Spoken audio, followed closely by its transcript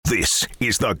This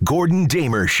is the Gordon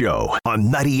Damer Show on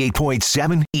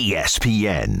 98.7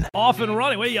 ESPN. Off and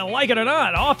running, whether you like it or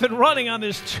not, off and running on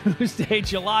this Tuesday,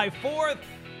 July 4th.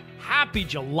 Happy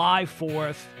July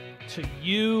 4th to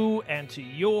you and to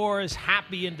yours.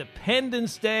 Happy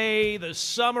Independence Day. The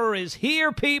summer is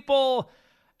here, people.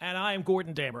 And I am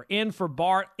Gordon Damer, in for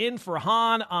Bart, in for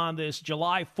Han on this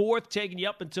July 4th, taking you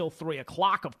up until 3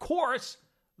 o'clock. Of course,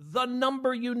 the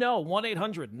number you know,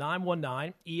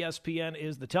 1-800-919-ESPN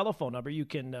is the telephone number. You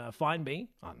can find me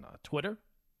on Twitter,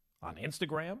 on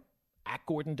Instagram, at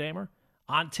Gordon Damer,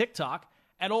 on TikTok,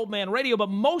 at Old Man Radio, but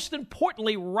most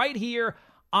importantly, right here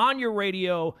on your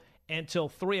radio until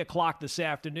 3 o'clock this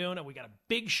afternoon. And we got a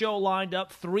big show lined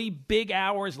up, 3 big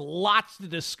hours, lots to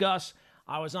discuss.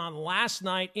 I was on last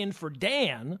night in for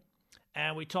Dan,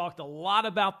 and we talked a lot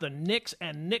about the Knicks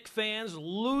and Knicks fans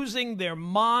losing their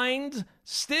minds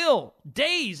still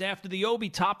days after the Obi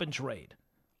Toppin trade.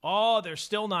 Oh, they're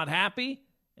still not happy,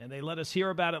 and they let us hear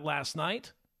about it last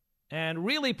night and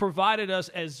really provided us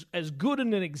as good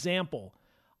an example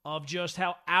of just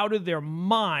how out of their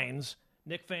minds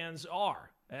Knicks fans are.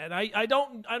 And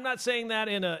I'm not saying that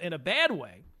in a bad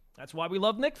way. That's why we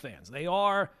love Knicks fans. They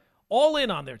are all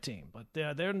in on their team, but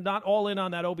they're not all in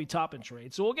on that Obi Toppin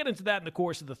trade. So we'll get into that in the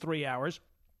course of the 3 hours.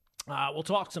 We'll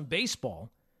talk some baseball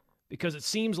because it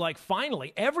seems like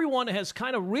finally everyone has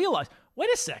kind of realized, wait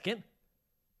a second,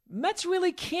 Mets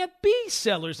really can't be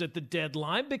sellers at the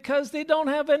deadline because they don't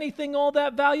have anything all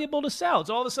that valuable to sell. It's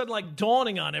all of a sudden like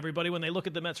dawning on everybody when they look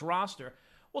at the Mets roster.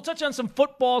 We'll touch on some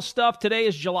football stuff. Today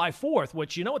is July 4th,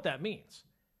 which you know what that means.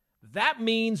 That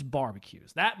means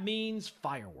barbecues. That means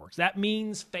fireworks. That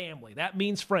means family. That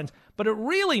means friends. But it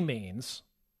really means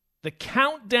the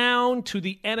countdown to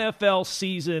the NFL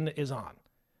season is on.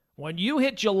 When you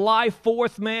hit July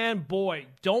 4th, man, boy,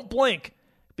 don't blink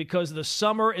because the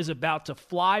summer is about to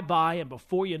fly by, and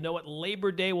before you know it,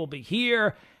 Labor Day will be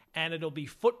here, and it'll be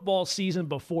football season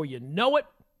before you know it.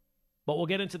 But we'll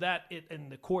get into that in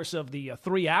the course of the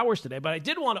 3 hours today. But I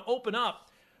did want to open up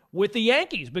with the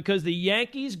Yankees, because the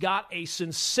Yankees got a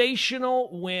sensational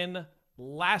win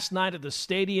last night at the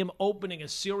stadium, opening a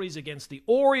series against the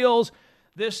Orioles.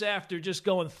 This after just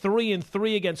going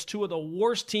 3-3 against two of the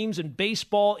worst teams in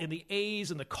baseball in the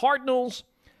A's and the Cardinals.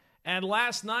 And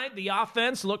last night, the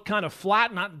offense looked kind of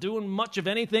flat, not doing much of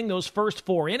anything those first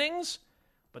 4 innings.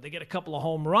 But they get a couple of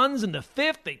home runs in the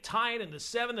 5th. They tie it in the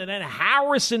 7th. And then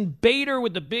Harrison Bader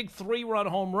with the big 3-run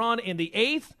home run in the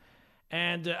 8th.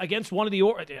 And against one of the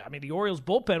Orioles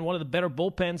bullpen, one of the better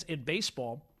bullpens in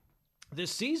baseball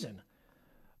this season.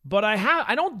 But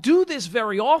I don't do this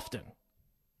very often.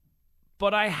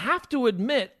 But I have to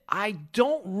admit, I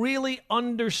don't really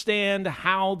understand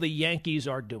how the Yankees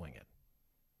are doing it.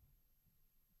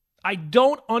 I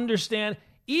don't understand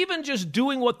even just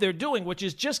doing what they're doing, which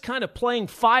is just kind of playing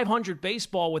 500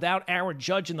 baseball without Aaron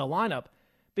Judge in the lineup,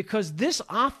 because this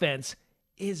offense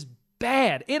is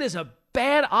bad. It is a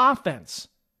bad offense.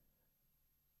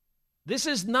 This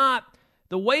is not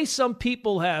the way some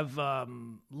people have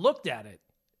looked at it.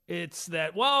 It's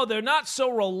that, well, they're not so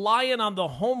reliant on the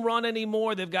home run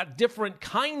anymore. They've got different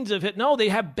kinds of hit. No, they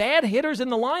have bad hitters in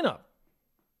the lineup.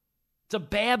 It's a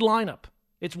bad lineup.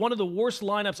 It's one of the worst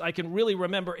lineups I can really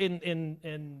remember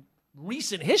in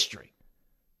recent history.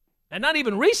 And not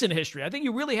even recent history. I think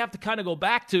you really have to kind of go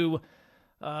back to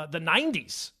the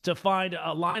 90s to find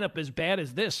a lineup as bad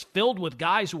as this, filled with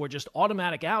guys who are just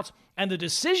automatic outs. And the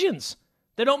decisions,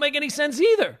 they don't make any sense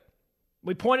either.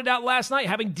 We pointed out last night,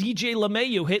 having DJ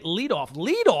LeMahieu hit leadoff.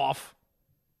 Leadoff?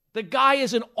 The guy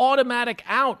is an automatic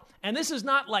out. And this is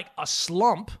not like a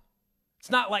slump.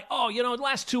 It's not like, the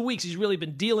last 2 weeks he's really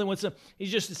been dealing with some,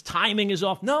 his timing is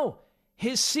off. No,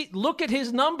 look at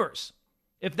his numbers.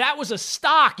 If that was a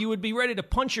stock, you would be ready to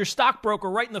punch your stockbroker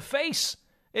right in the face.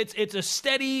 It's a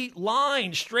steady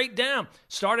line, straight down.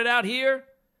 Started out here,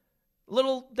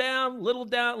 little down,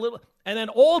 and then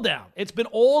all down. It's been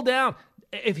all down.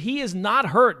 If he is not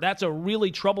hurt, that's a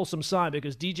really troublesome sign,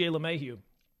 because DJ LeMahieu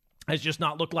has just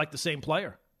not looked like the same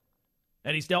player.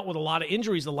 And he's dealt with a lot of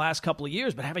injuries the last couple of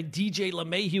years, but having DJ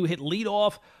LeMahieu hit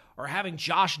leadoff, or having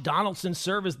Josh Donaldson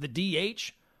serve as the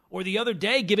DH, or the other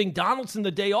day giving Donaldson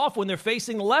the day off when they're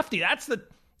facing the lefty, that's the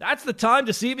time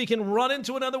to see if he can run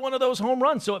into another one of those home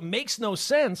runs. So it makes no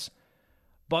sense.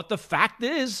 But the fact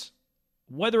is,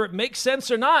 whether it makes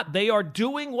sense or not, they are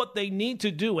doing what they need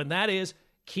to do, and that is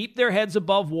keep their heads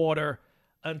above water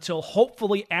until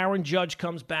hopefully Aaron Judge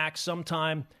comes back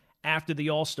sometime after the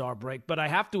All-Star break. But I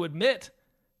have to admit,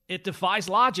 it defies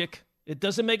logic. It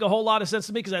doesn't make a whole lot of sense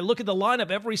to me, because I look at the lineup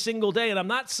every single day, and I'm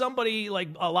not somebody like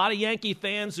a lot of Yankee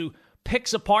fans who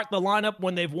picks apart the lineup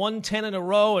when they've won 10 in a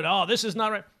row and, this is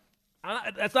not right.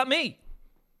 That's not me.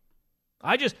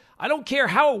 I don't care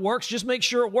how it works, just make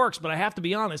sure it works. But I have to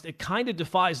be honest, it kind of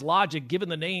defies logic given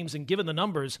the names and given the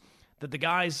numbers that the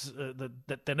guys,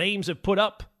 that the names have put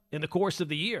up in the course of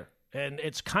the year. And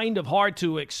it's kind of hard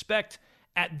to expect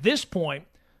at this point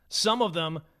some of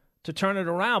them to turn it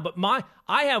around. But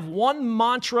I have one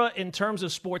mantra in terms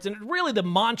of sports, and it's really the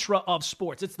mantra of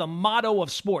sports. It's the motto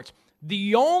of sports.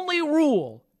 The only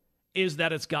rule is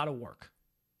that it's got to work.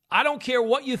 I don't care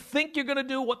what you think you're going to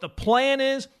do, what the plan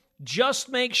is. Just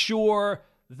make sure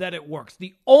that it works.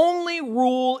 The only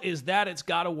rule is that it's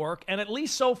got to work, and at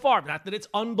least so far, not that it's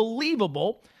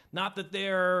unbelievable, not that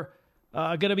they're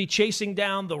going to be chasing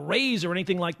down the Rays or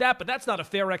anything like that, but that's not a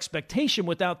fair expectation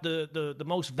without the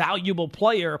most valuable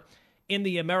player in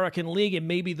the American League and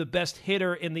maybe the best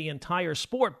hitter in the entire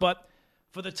sport. But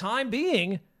for the time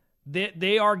being,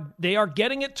 they are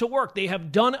getting it to work. They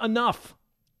have done enough.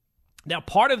 Now,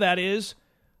 part of that is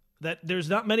that there's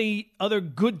not many other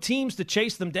good teams to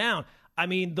chase them down. I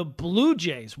mean, the Blue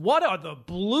Jays. What are the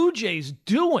Blue Jays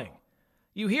doing?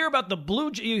 You've been hearing about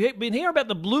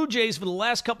the Blue Jays for the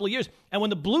last couple of years, and when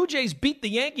the Blue Jays beat the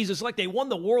Yankees, it's like they won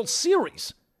the World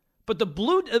Series. But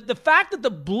the fact that the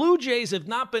Blue Jays have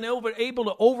not been able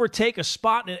to overtake a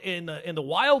spot in the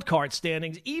wild card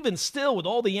standings, even still with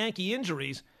all the Yankee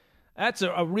injuries, that's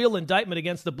a real indictment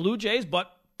against the Blue Jays.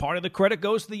 But part of the credit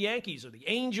goes to the Yankees or the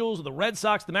Angels or the Red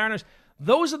Sox, the Mariners.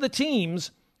 Those are the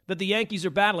teams that the Yankees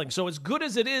are battling. So as good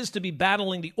as it is to be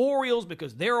battling the Orioles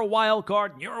because they're a wild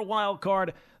card and you're a wild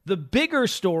card, the bigger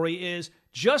story is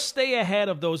just stay ahead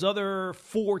of those other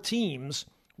four teams,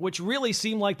 which really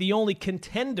seem like the only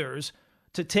contenders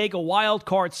to take a wild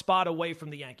card spot away from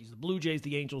the Yankees, the Blue Jays,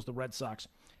 the Angels, the Red Sox,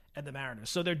 and the Mariners.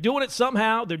 So they're doing it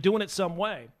somehow. They're doing it some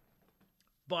way.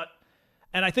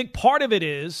 And I think part of it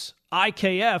is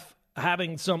IKF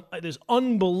having this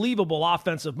unbelievable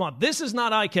offensive month. This is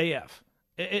not IKF.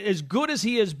 As good as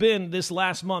he has been this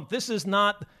last month, this is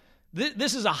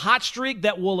a hot streak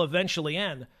that will eventually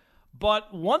end.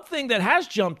 But one thing that has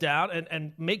jumped out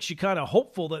and makes you kind of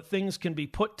hopeful that things can be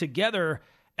put together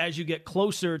as you get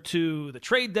closer to the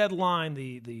trade deadline,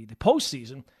 the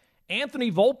postseason,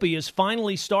 Anthony Volpe is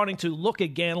finally starting to look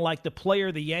again like the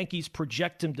player the Yankees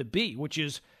project him to be, which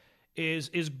is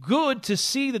good to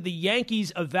see that the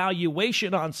Yankees'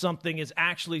 evaluation on something is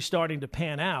actually starting to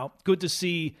pan out. Good to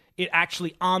see it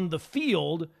actually on the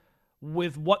field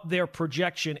with what their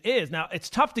projection is. Now, it's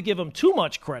tough to give him too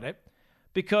much credit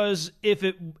because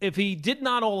if he did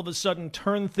not all of a sudden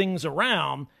turn things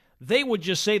around, they would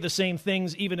just say the same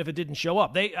things even if it didn't show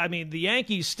up. The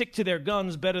Yankees stick to their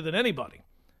guns better than anybody.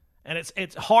 And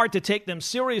it's hard to take them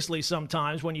seriously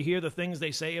sometimes when you hear the things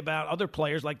they say about other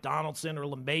players like Donaldson or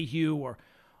LeMahieu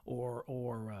or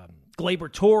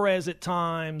Gleyber Torres at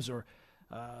times, or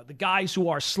the guys who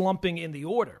are slumping in the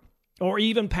order, or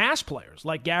even past players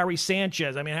like Gary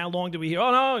Sanchez. I mean, how long do we hear?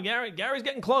 Oh no, Gary's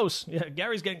getting close. Yeah,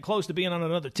 Gary's getting close to being on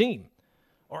another team.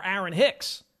 Or Aaron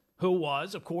Hicks, who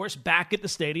was, of course, back at the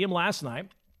stadium last night,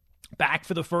 back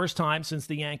for the first time since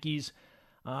the Yankees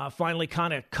finally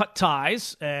kind of cut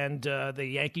ties, and the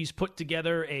Yankees put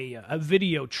together a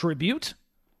video tribute,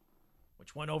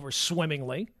 which went over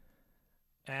swimmingly.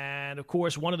 And, of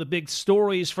course, one of the big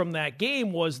stories from that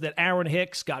game was that Aaron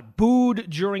Hicks got booed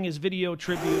during his video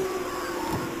tribute.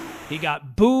 He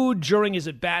got booed during his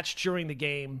at-bats during the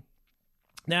game.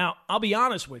 Now, I'll be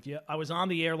honest with you. I was on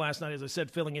the air last night, as I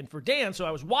said, filling in for Dan, so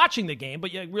I was watching the game,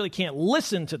 but you really can't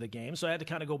listen to the game, so I had to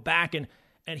kind of go back and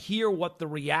hear what the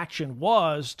reaction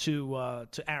was to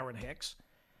Aaron Hicks.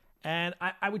 And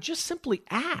I would just simply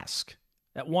ask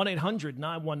at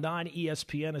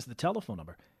 1-800-919-ESPN is the telephone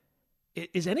number.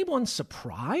 Is anyone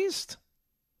surprised?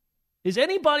 Is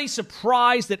anybody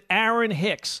surprised that Aaron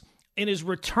Hicks, in his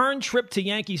return trip to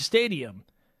Yankee Stadium,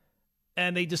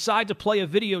 and they decide to play a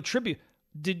video tribute,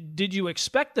 did you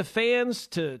expect the fans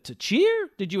to cheer?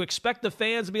 Did you expect the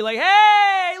fans to be like,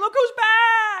 hey, look who's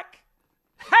back?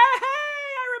 Hey!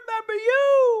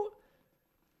 You.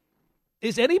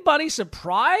 Is anybody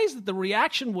surprised that the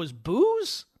reaction was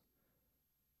boos?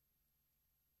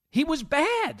 He was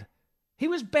bad. He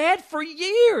was bad for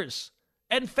years.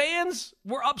 And fans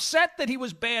were upset that he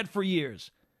was bad for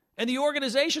years. And the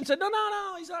organization said, no,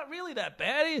 he's not really that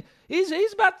bad.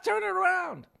 He's about to turn it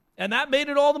around. And that made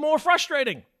it all the more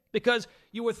frustrating because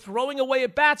you were throwing away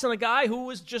at bats on a guy who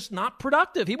was just not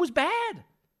productive. He was bad.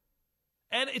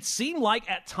 And it seemed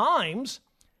like at times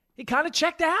he kind of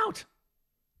checked out.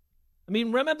 I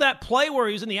mean, remember that play where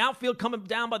he was in the outfield coming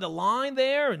down by the line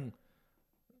there? And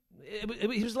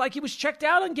it was like he was checked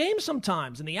out on games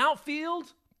sometimes. In the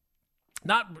outfield,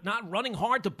 not running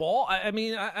hard to ball. I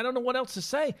mean, I don't know what else to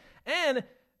say. And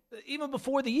even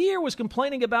before the year, was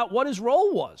complaining about what his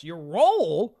role was. Your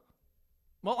role?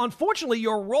 Well, unfortunately,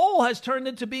 your role has turned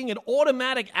into being an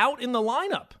automatic out in the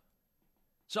lineup.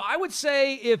 So I would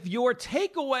say if you want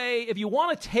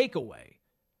a takeaway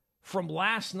from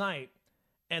last night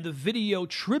and the video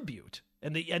tribute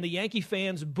and the Yankee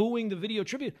fans booing the video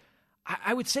tribute,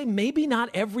 I would say maybe not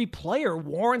every player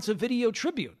warrants a video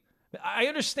tribute. I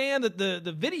understand that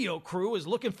the video crew is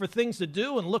looking for things to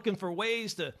do and looking for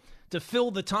ways to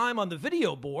fill the time on the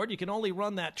video board. You can only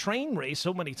run that train race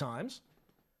so many times.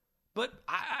 But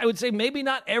I would say maybe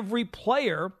not every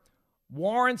player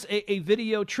warrants a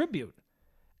video tribute.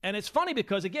 And it's funny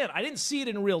because, again, I didn't see it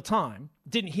in real time,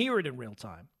 didn't hear it in real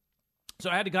time.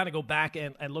 So I had to kind of go back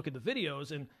and look at the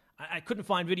videos, and I couldn't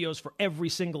find videos for every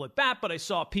single at-bat, but I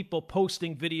saw people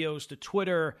posting videos to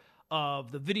Twitter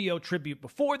of the video tribute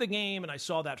before the game, and I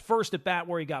saw that first at-bat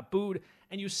where he got booed,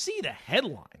 and you see the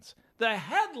headlines.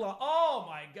 Oh,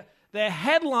 my God. The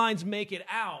headlines make it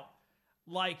out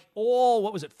like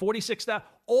all 46,000?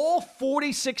 All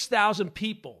 46,000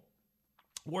 people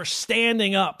were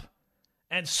standing up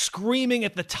and screaming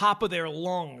at the top of their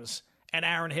lungs at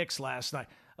Aaron Hicks last night.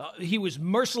 He was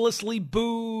mercilessly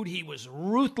booed. He was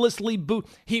ruthlessly booed.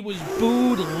 He was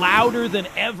booed louder than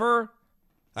ever.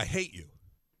 I hate you.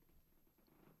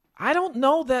 I don't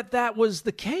know that was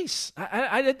the case.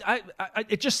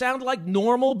 It just sounded like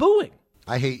normal booing.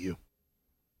 I hate you.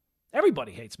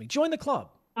 Everybody hates me. Join the club.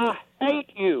 I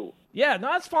hate you. Yeah,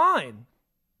 no, that's fine.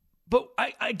 But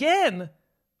I guess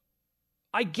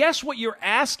what you're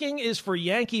asking is for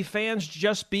Yankee fans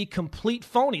just be complete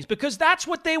phonies, because that's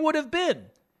what they would have been.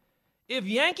 If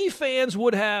Yankee fans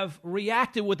would have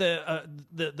reacted with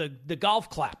the golf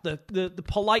clap, the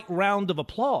polite round of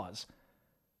applause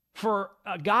for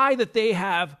a guy that they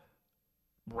have,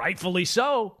 rightfully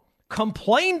so,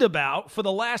 complained about for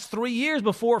the last 3 years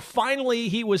before finally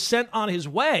he was sent on his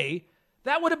way,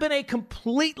 that would have been a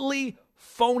completely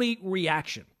phony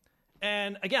reaction.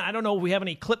 And again, I don't know if we have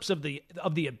any clips of the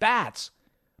at-bats,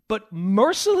 but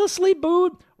mercilessly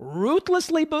booed,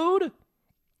 ruthlessly booed.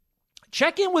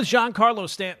 Check in with Giancarlo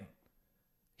Stanton.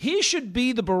 He should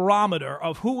be the barometer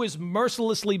of who is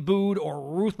mercilessly booed or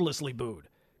ruthlessly booed,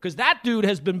 because that dude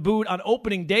has been booed on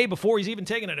opening day before he's even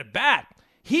taken an at-bat.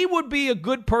 He would be a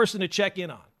good person to check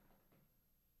in on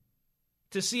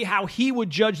to see how he would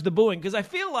judge the booing, because I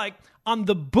feel like on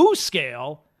the boo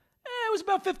scale, it was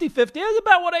about 50-50. It was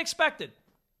about what I expected.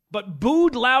 But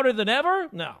booed louder than ever?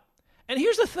 No. And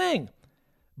here's the thing.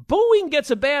 Booing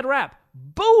gets a bad rap.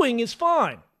 Booing is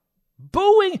fine.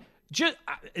 Booing,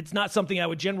 it's not something I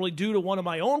would generally do to one of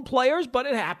my own players, but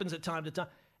it happens at time to time.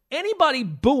 Anybody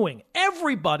booing,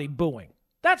 everybody booing,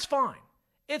 that's fine.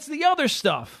 It's the other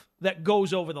stuff that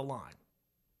goes over the line.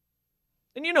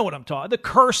 And you know what I'm talking. The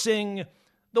cursing,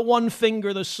 the one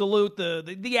finger, the salute,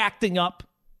 the acting up.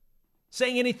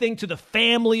 Saying anything to the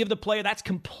family of the player, that's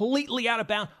completely out of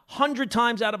bounds. 100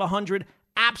 times out of 100,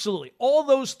 absolutely. All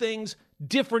those things,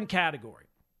 different category.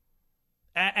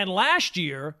 And last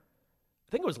year,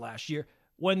 I think it was last year,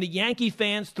 when the Yankee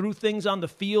fans threw things on the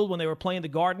field when they were playing the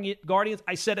Guardians,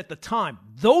 I said at the time,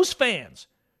 those fans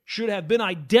should have been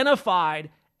identified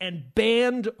and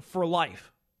banned for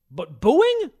life. But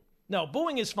booing? No,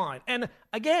 booing is fine. And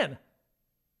again,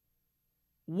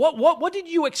 What did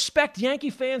you expect Yankee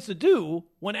fans to do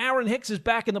when Aaron Hicks is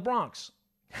back in the Bronx?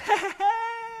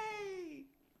 Hey!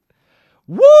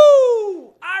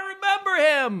 Woo! I remember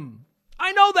him.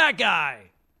 I know that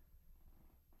guy.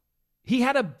 He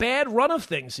had a bad run of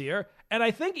things here, and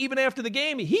I think even after the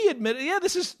game, he admitted, yeah,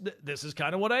 this is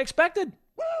kind of what I expected.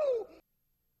 Woo!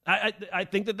 I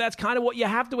think that's kind of what you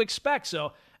have to expect.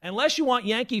 So unless you want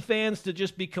Yankee fans to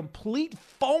just be complete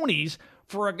phonies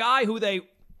for a guy who they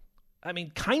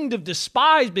kind of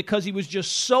despised because he was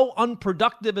just so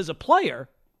unproductive as a player,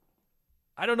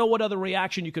 I don't know what other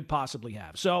reaction you could possibly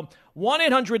have. So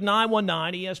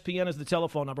 1-800-919-ESPN is the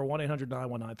telephone number,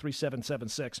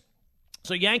 1-800-919-3776.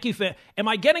 So Yankee fan, am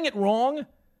I getting it wrong?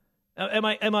 Am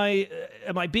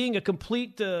I being a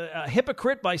complete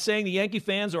hypocrite by saying the Yankee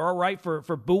fans are all right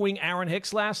for booing Aaron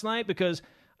Hicks last night? Because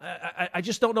I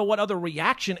just don't know what other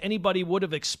reaction anybody would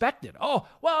have expected. Oh,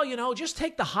 well, just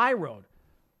take the high road.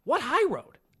 What high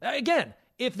road? Again,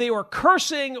 if they were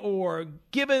cursing or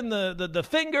giving the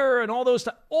finger and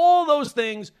all those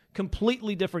things,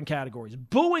 completely different categories.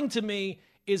 Booing to me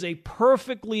is a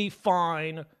perfectly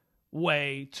fine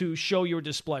way to show your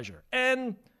displeasure.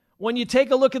 And when you take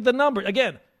a look at the numbers,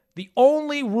 again, the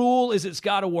only rule is it's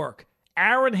got to work.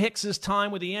 Aaron Hicks'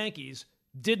 time with the Yankees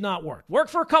did not work.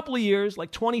 Worked for a couple of years,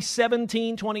 like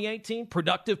 2017, 2018,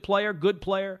 productive player, good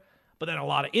player, but then a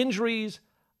lot of injuries,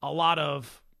 a lot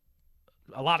of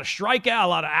a lot of strikeout, a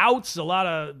lot of outs, a lot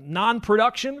of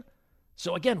non-production.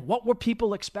 So, again, what were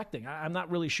people expecting? I'm not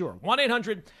really sure.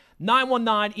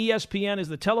 1-800-919-ESPN is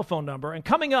the telephone number. And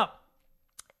coming up,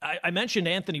 I mentioned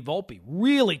Anthony Volpe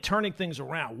really turning things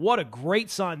around. What a great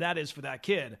sign that is for that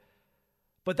kid.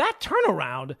 But that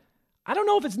turnaround, I don't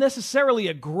know if it's necessarily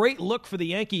a great look for the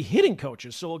Yankee hitting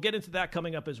coaches. So we'll get into that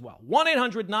coming up as well.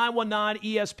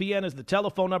 1-800-919-ESPN is the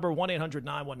telephone number.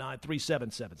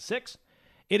 1-800-919-3776.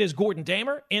 It is Gordon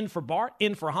Damer, in for Bart,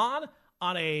 in for Han,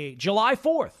 on a July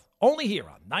 4th. Only here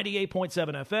on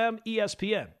 98.7 FM,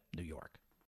 ESPN, New York.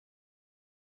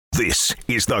 This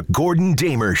is the Gordon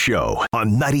Damer Show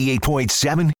on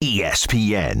 98.7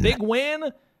 ESPN. Big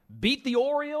win, beat the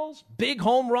Orioles, big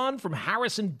home run from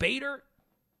Harrison Bader.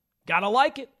 Gotta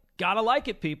like it. Gotta like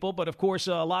it, people. But, of course,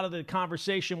 a lot of the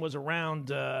conversation was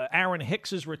around Aaron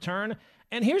Hicks' return.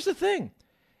 And here's the thing.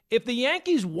 If the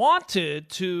Yankees wanted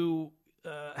to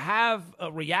have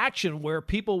a reaction where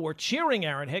people were cheering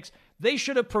Aaron Hicks, they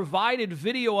should have provided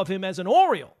video of him as an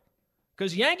Oriole.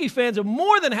 Because Yankee fans are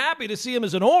more than happy to see him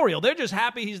as an Oriole. They're just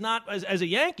happy he's not as a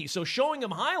Yankee. So showing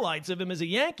him highlights of him as a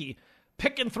Yankee,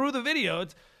 picking through the video,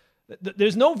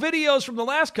 there's no videos from the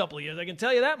last couple of years. I can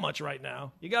tell you that much right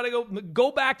now. You got to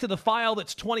go back to the file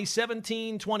that's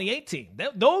 2017, 2018.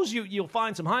 Those you'll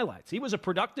find some highlights. He was a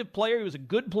productive player. He was a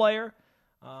good player.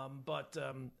 But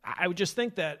I would just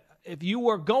think that if you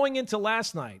were going into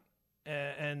last night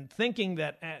and thinking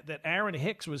that Aaron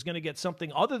Hicks was going to get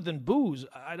something other than boos,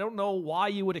 I don't know why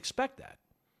you would expect that.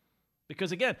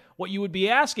 Because, again, what you would be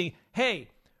asking, hey,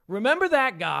 remember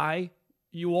that guy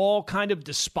you all kind of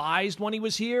despised when he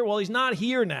was here? Well, he's not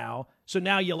here now, so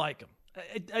now you like him.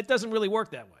 It doesn't really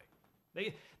work that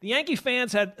way. The Yankee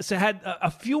fans had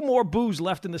a few more boos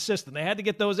left in the system. They had to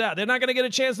get those out. They're not going to get a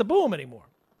chance to boo him anymore.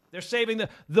 They're saving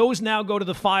those now go to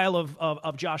the file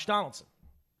of Josh Donaldson.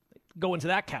 Go into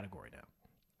that category now.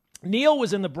 Neil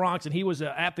was in the Bronx, and he was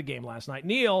at the game last night.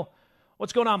 Neil,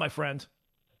 what's going on, my friend?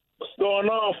 What's going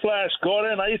on, Flash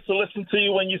Gordon? I used to listen to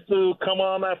you when you used to come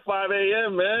on at 5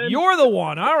 a.m., man. You're the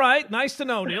one. All right. Nice to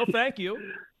know, Neil. Thank you.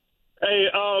 Hey,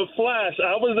 Flash,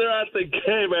 I was there at the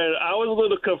game, and I was a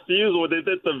little confused when they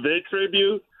did the vid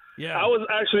tribute. Yeah. I was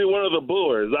actually one of the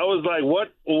booers. I was like,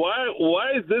 what?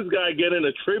 Why is this guy getting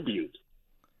a tribute?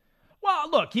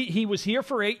 Well, look, he was here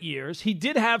for 8 years. He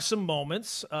did have some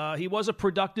moments. He was a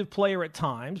productive player at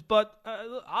times, but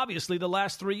obviously the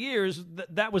last 3 years,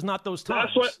 that was not those times.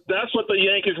 That's what the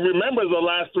Yankees remember, the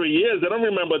last 3 years. They don't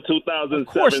remember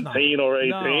 2017 or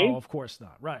 18. No, of course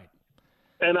not. Right.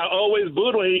 And I always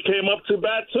booed when he came up to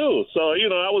bat, too. So,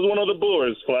 I was one of the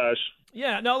booers, Flash.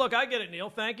 Yeah, no, look, I get it, Neil.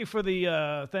 Thank you for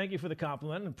the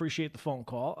compliment, and appreciate the phone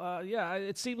call. Yeah,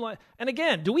 it seemed like, and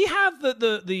again, do we have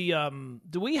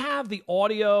the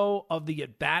audio of the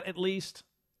at bat at least?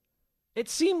 It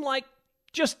seemed like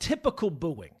just typical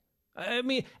booing. I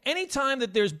mean, anytime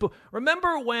that there's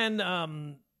remember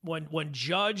when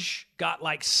Judge got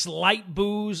like slight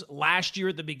boos last year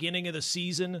at the beginning of the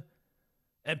season,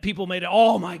 and people made it,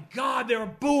 oh my God, they're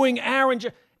booing Aaron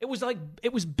Judge. It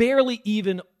was barely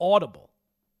even audible.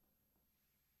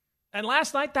 And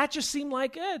last night, that just seemed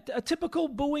like a typical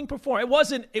booing performance.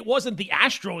 It wasn't the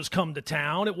Astros come to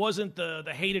town. It wasn't the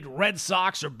hated Red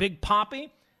Sox or Big Papi.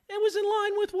 It was in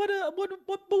line with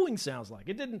what booing sounds like.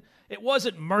 It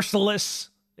wasn't merciless.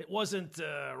 It wasn't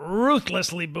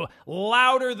ruthlessly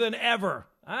louder than ever.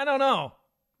 I don't know.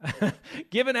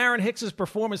 Given Aaron Hicks'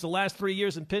 performance the last 3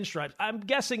 years in pinstripes, I'm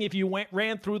guessing if you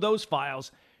ran through those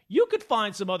files, you could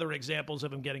find some other examples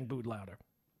of him getting booed louder.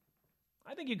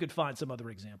 I think you could find some other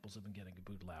examples of him getting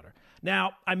booed louder.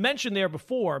 Now, I mentioned there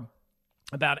before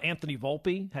about Anthony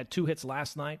Volpe, had 2 hits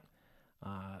last night.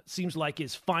 Seems like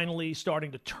he's finally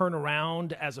starting to turn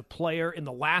around as a player in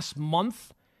the last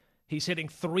month. He's hitting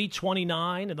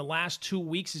 .329. In the last 2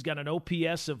 weeks, he's got an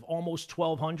OPS of almost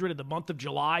 1,200. In the month of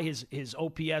July, his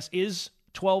OPS is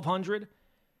 1,200.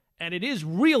 And it is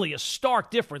really a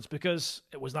stark difference because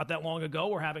it was not that long ago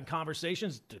we're having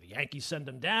conversations. Do the Yankees send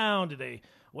him down?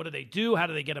 What do they do? How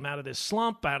do they get him out of this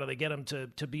slump? How do they get him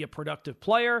to be a productive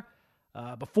player?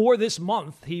 Before this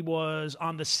month, he was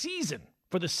on the season,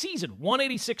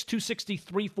 186, 260,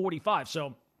 345.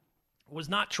 So was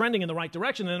not trending in the right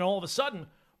direction. And then all of a sudden,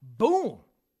 boom.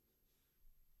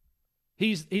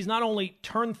 He's not only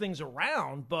turned things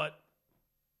around, but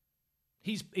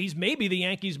he's maybe the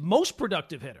Yankees' most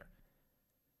productive hitter.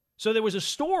 So there was a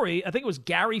story, I think it was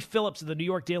Gary Phillips of the New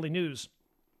York Daily News,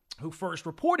 who first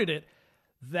reported it,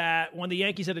 that when the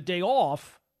Yankees had a day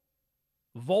off,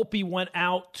 Volpe went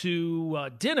out to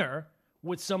dinner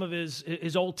with some of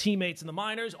his old teammates in the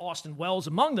minors, Austin Wells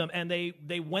among them, and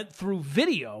they went through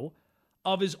video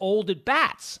of his old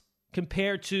at-bats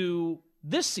compared to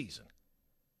this season.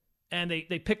 And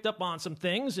they picked up on some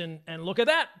things, and look at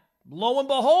that. Lo and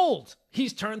behold,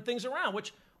 he's turned things around,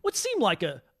 which would seem like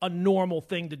a normal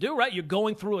thing to do, right? You're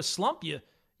going through a slump. You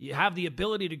have the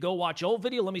ability to go watch old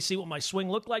video. Let me see what my swing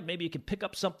looked like. Maybe you can pick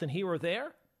up something here or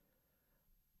there.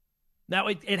 Now,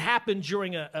 it happened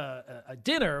during a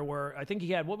dinner where I think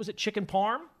he had, chicken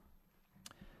parm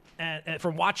and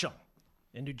from Watchung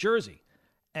in New Jersey.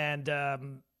 And, a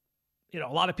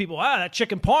lot of people, that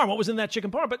chicken parm, what was in that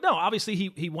chicken parm? But no, obviously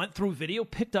he went through video,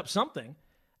 picked up something,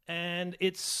 and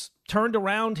it's turned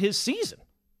around his season.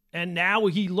 And now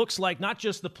he looks like not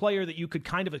just the player that you could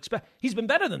kind of expect. He's been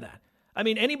better than that. I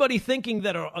mean, anybody thinking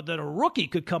that a rookie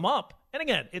could come up, and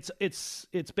again, it's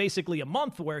basically a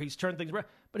month where he's turned things around.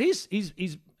 But he's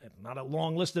not a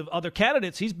long list of other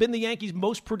candidates. He's been the Yankees'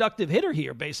 most productive hitter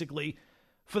here, basically,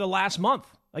 for the last month.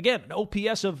 Again, an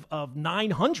OPS of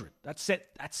 900. That's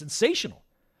sensational.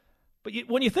 But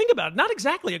when you think about it, not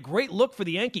exactly a great look for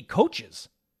the Yankee coaches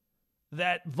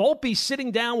that Volpe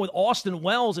sitting down with Austin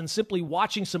Wells and simply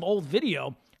watching some old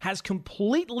video has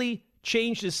completely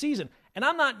changed his season. And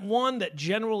I'm not one that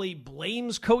generally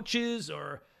blames coaches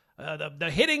or the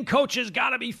hitting coaches got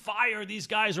to be fired. These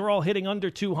guys are all hitting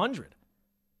under 200.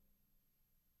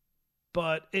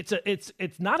 But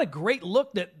it's not a great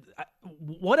look. That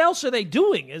what else are they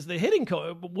doing as the hitting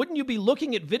coach? Wouldn't you be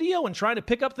looking at video and trying to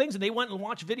pick up things? And they went and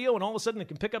watched video, and all of a sudden they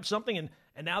can pick up something, and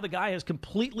now the guy has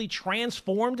completely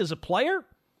transformed as a player?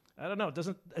 I don't know.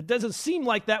 It doesn't seem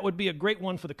like that would be a great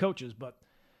one for the coaches, but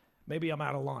maybe I'm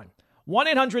out of line.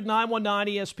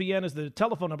 1-800-919-ESPN is the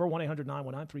telephone number,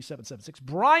 1-800-919-3776.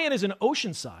 Brian is in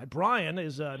Oceanside. Brian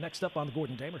is next up on the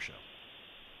Gordon Damer Show.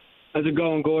 How's it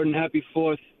going, Gordon? Happy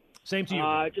 4th. Same to you.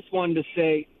 I just wanted to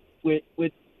say, with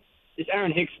this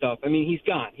Aaron Hicks stuff, I mean, he's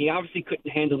gone. He obviously couldn't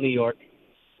handle New York.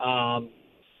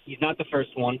 He's not the first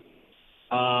one.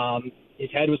 His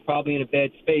head was probably in a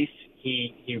bad space.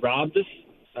 He robbed us,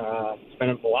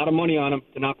 spent a lot of money on him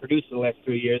to not produce the last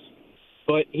 3 years.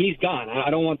 But he's gone. I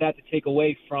don't want that to take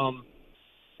away from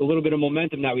the little bit of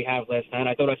momentum that we have last night.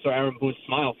 I thought I saw Aaron Boone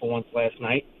smile for once last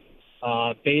night.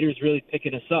 Bader's really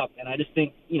picking us up. And I just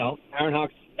think,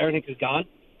 Aaron Hicks is gone.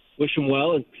 Wish him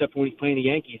well, except when he's playing the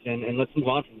Yankees, and let's move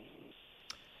on from this.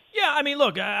 Yeah, I mean,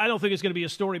 look, I don't think it's going to be a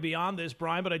story beyond this,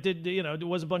 Brian, but I did, there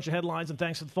was a bunch of headlines, and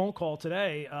thanks for the phone call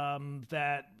today,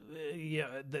 that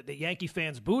the Yankee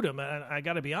fans booed him. And I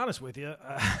got to be honest with you,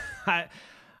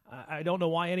 I don't know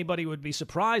why anybody would be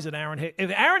surprised that Aaron Hicks. If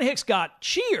Aaron Hicks got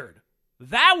cheered,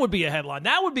 that would be a headline.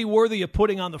 That would be worthy of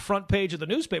putting on the front page of the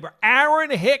newspaper.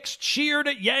 Aaron Hicks cheered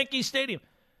at Yankee Stadium.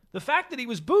 The fact that he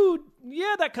was booed,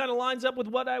 yeah, that kind of lines up with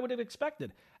what I would have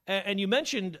expected. And you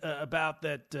mentioned about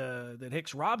that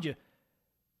Hicks robbed you.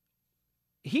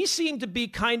 He seemed to be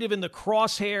kind of in the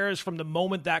crosshairs from the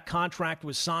moment that contract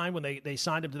was signed, when they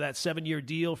signed him to that 7-year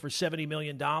deal for $70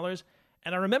 million.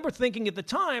 And I remember thinking at the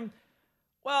time,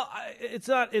 well, it's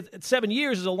 7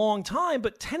 years is a long time,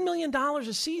 but $10 million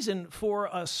a season for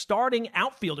a starting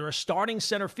outfielder, a starting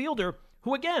center fielder,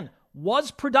 who, again,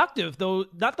 was productive, though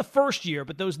not the first year,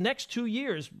 but those next 2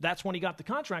 years, that's when he got the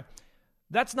contract.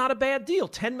 That's not a bad deal.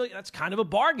 $10 million, that's kind of a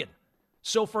bargain.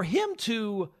 So for him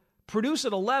to produce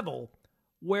at a level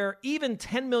where even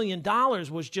 $10 million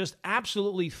was just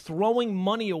absolutely throwing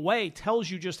money away tells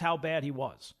you just how bad he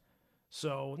was.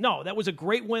 So, no, that was a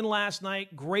great win last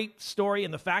night. Great story.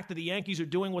 And the fact that the Yankees are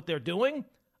doing what they're doing,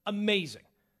 amazing.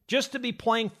 Just to be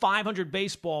playing 500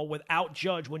 baseball without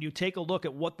Judge when you take a look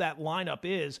at what that lineup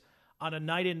is on a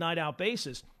night-in, night-out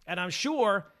basis. And I'm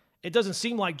sure it doesn't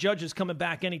seem like Judge is coming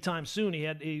back anytime soon.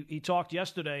 He talked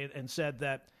yesterday and said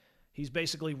that he's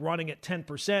basically running at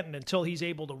 10%, and until he's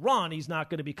able to run, he's not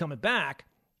going to be coming back.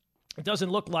 It doesn't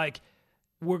look like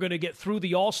we're going to get through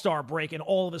the All-Star break and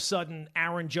all of a sudden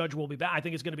Aaron Judge will be back. I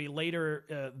think it's going to be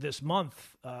later this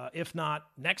month, if not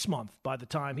next month, by the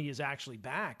time he is actually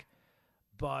back.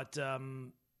 But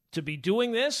to be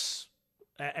doing this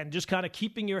and just kind of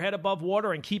keeping your head above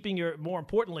water and keeping more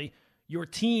importantly, your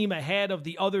team ahead of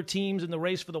the other teams in the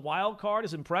race for the wild card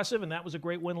is impressive, and that was a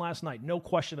great win last night. No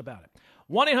question about it.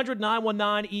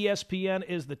 1-800-919-ESPN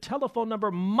is the telephone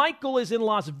number. Michael is in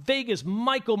Las Vegas.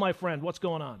 Michael, my friend, what's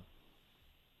going on?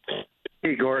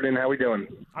 Hey, Gordon. How we doing?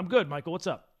 I'm good, Michael. What's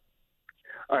up?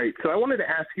 All right, so I wanted to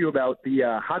ask you about the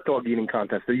hot dog eating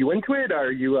contest. Are you into it?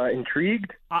 Are you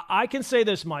intrigued? I can say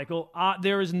this, Michael.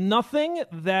 There is nothing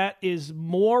that is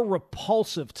more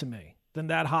repulsive to me than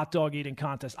that hot dog eating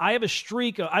contest. I have a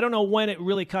streak. I don't know when it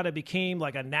really kind of became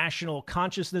like a national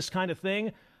consciousness kind of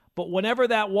thing, But whenever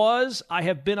that was, I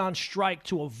have been on strike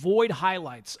to avoid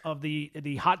highlights of the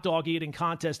hot dog eating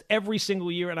contest every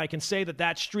single year, and I can say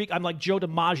that streak, I'm like Joe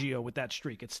DiMaggio with that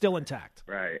streak. It's still intact.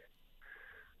 Right.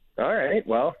 All right.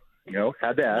 Well,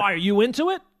 had that. Why, are you into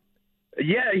it?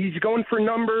 Yeah, he's going for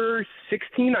number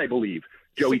 16, I believe.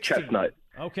 Joey 16. Chestnut.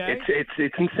 Okay.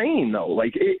 It's insane though.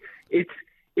 Like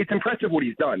it's impressive what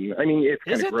he's done. I mean, it's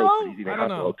kind of gross that he's eating hot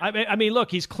dogs. I mean, look,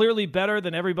 he's clearly better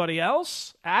than everybody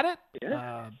else at it.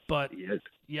 Yeah. But he is.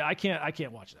 yeah, I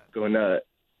can't watch that. Going,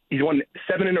 he's won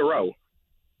 7 in a row.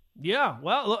 Yeah,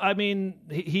 well, look, I mean,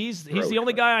 he's the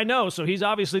only guy I know, so he's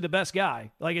obviously the best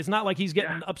guy. Like, it's not like he's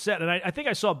getting upset. And I think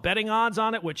I saw betting odds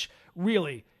on it, which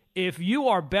really, if you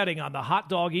are betting on the hot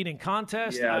dog eating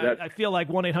contest, I feel like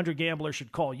 1-800-GAMBLER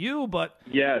should call you. But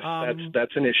yes,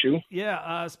 that's an issue.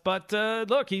 Yeah, but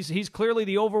look, he's clearly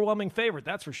the overwhelming favorite.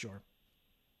 That's for sure.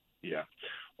 Yeah.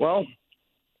 Well,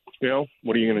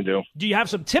 what are you going to do? Do you have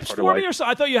some tips for me or so?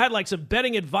 I thought you had like some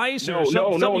betting advice or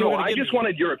something. No. I just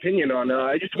wanted your opinion on.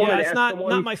 I just wanted to ask someone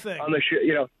not my thing. On the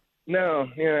show. No.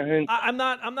 Yeah. I'm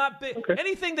not big. Okay.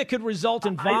 Anything that could result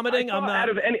in vomiting. I'm not. Out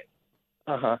of any.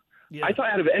 Yeah. I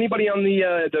thought out of anybody on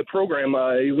the program,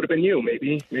 it would have been you.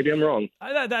 Maybe I'm wrong.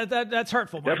 That's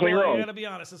hurtful. Definitely wrong. I got to be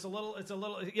honest. It's a little.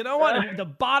 You know what? The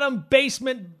bottom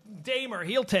basement damer,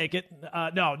 he'll take it.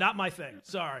 No, not my thing.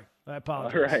 Sorry, I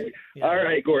apologize. All right, all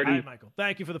right, Gordon. All right, Michael.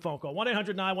 Thank you for the phone call.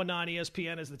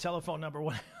 1-800-919-ESPN is the telephone number.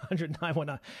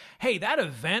 1-800-919. Hey, that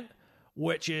event,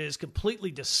 which is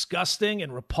completely disgusting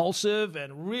and repulsive,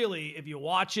 and really, if you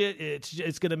watch it,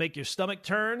 it's going to make your stomach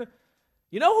turn.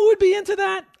 You know who would be into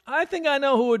that? I think I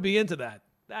know who would be into that.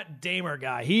 That Damer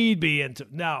guy. He'd be into.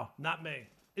 No, not me.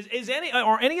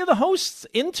 Are any of the hosts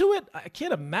into it? I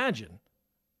can't imagine.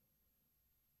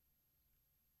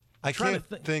 I can't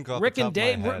think off Rick the top and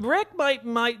Dave. of my head. Rick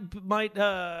might.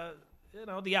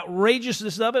 The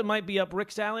outrageousness of it might be up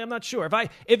Rick's alley. I'm not sure.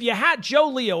 If you had Joe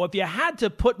Leo, if you had to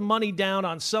put money down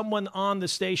on someone on the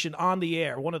station, on the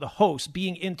air, one of the hosts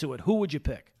being into it, who would you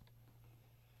pick?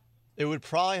 It would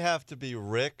probably have to be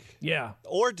Rick. Yeah.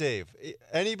 Or Dave.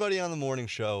 Anybody on the morning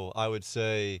show, I would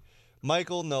say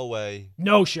Michael, no way.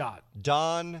 No shot.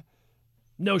 Don.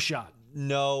 No shot.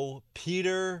 No.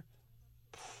 Peter,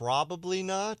 probably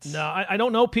not. No, I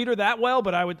don't know Peter that well,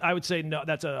 but I would say no.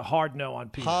 That's a hard no on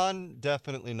Peter. Han,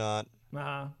 definitely not.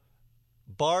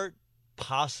 Bart,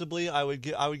 possibly. I would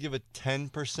give a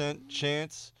 10%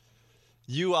 chance.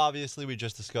 You, obviously, we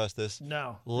just discussed this.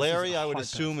 No. Larry, I would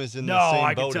assume, is in the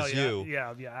same boat as you.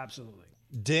 Yeah, absolutely.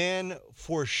 Dan,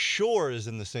 for sure, is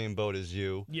in the same boat as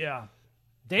you. Yeah.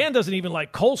 Dan doesn't even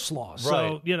like coleslaw.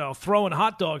 So, throwing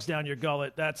hot dogs down your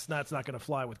gullet, that's not going to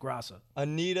fly with Grassa.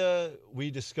 Anita, we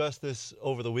discussed this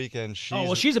over the weekend.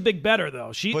 She's a big bettor,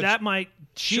 though. She might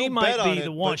be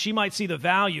the one. She might see the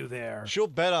value there. She'll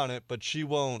bet on it, but she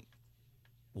won't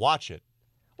watch it.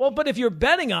 Well, but if you're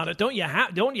betting on it, don't you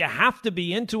have to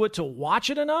be into it to watch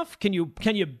it enough? Can you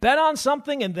bet on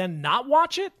something and then not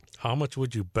watch it? How much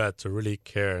would you bet to really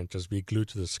care and just be glued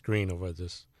to the screen over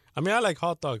this? I mean, I like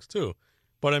hot dogs too,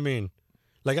 but I mean,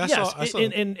 like I saw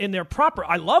in their proper.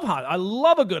 I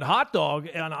love a good hot dog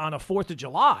on a 4th of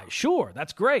July. Sure,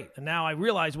 that's great. And now I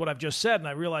realize what I've just said, and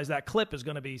I realize that clip is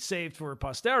going to be saved for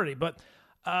posterity. But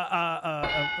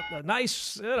a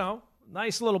nice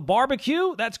little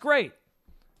barbecue, that's great.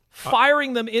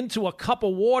 Firing them into a cup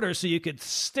of water so you could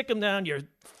stick them down your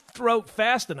throat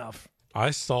fast enough.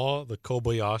 I saw the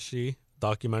Kobayashi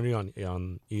documentary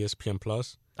on ESPN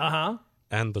Plus.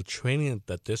 And the training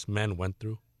that this man went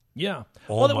through. Yeah.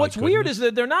 What's weird is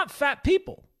that they're not fat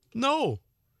people. No.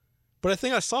 But I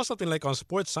think I saw something like on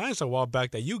Sports Science a while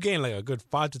back that you gain like a good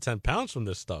 5 to 10 pounds from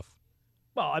this stuff.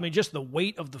 Well, I mean, just the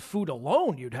weight of the food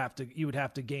alone, you would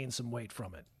have to gain some weight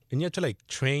from it. And you have to like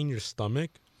train your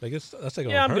stomach. Like that's like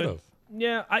unheard of.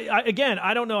 Yeah, I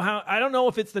don't know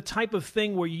if it's the type of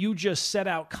thing where you just set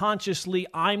out consciously,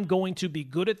 I'm going to be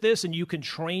good at this, and you can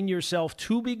train yourself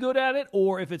to be good at it,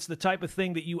 or if it's the type of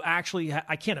thing that you actually,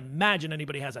 I can't imagine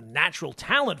anybody has a natural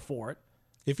talent for it.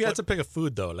 If you had to pick a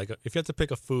food though, like if you had to pick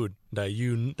a food that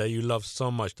you love so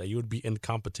much that you would be in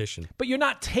competition. But you're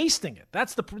not tasting it.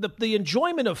 That's the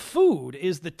enjoyment of food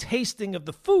is the tasting of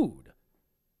the food.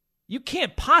 You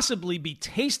can't possibly be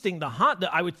tasting the hot.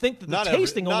 I would think that the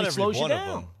tasting only slows you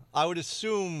down. I would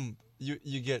assume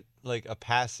you get like a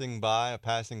passing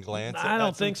glance. I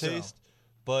don't think taste, so.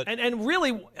 But and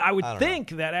really, I would think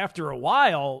that after a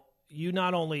while, you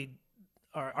not only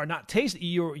are not tasting,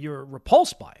 you're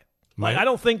repulsed by it. Like I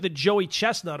don't think that Joey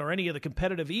Chestnut or any of the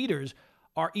competitive eaters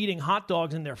are eating hot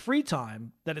dogs in their free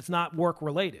time. That it's not work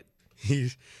related. he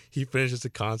finishes the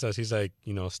contest. He's like,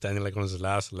 standing like on his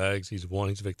last legs. He's won.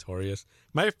 He's victorious.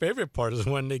 My favorite part is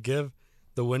when they give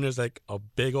the winners like a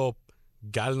big old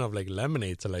gallon of like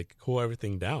lemonade to like cool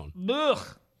everything down. Ugh.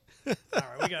 All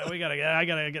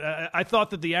right, I thought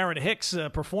that the Aaron Hicks I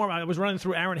was running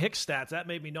through Aaron Hicks stats. That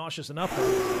made me nauseous enough.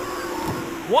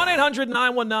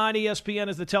 1-800-919-ESPN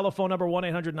is the telephone number,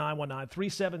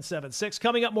 1-800-919-3776.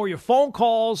 Coming up, more your phone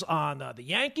calls on the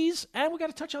Yankees, and we got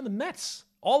to touch on the Mets.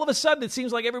 All of a sudden, it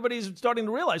seems like everybody's starting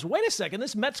to realize, wait a second,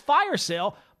 this Mets fire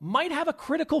sale might have a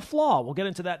critical flaw. We'll get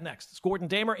into that next. It's Gordon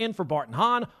Damer in for Bart and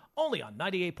Hahn, only on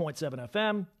 98.7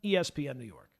 FM, ESPN New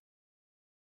York.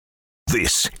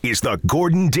 This is the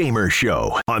Gordon Damer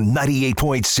Show on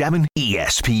 98.7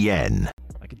 ESPN.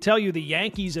 I can tell you the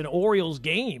Yankees and Orioles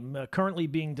game currently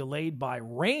being delayed by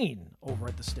rain over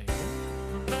at the stadium.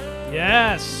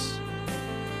 Yes.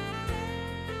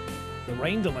 The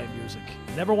rain delay music.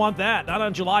 Never want that. Not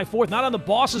on July 4th. Not on the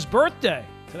boss's birthday.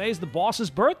 Today's the boss's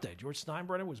birthday. George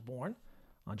Steinbrenner was born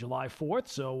on July 4th,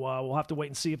 so we'll have to wait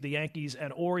and see if the Yankees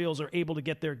and Orioles are able to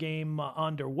get their game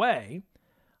underway.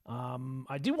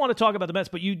 I do want to talk about the Mets,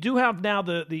 but you do have now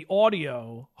the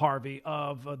audio, Harvey,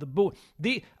 of the boo.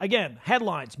 Again,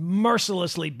 headlines: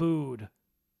 mercilessly booed,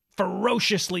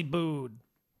 ferociously booed.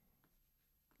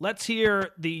 Let's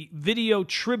hear the video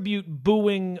tribute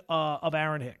booing of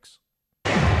Aaron Hicks.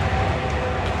 All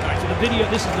right, so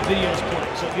this is the video's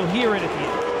playing, so you'll hear it at the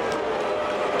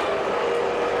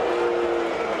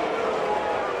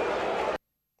end.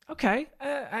 Okay,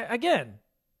 again,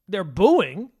 they're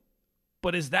booing.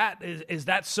 But is that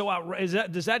so outrageous?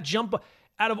 Does that jump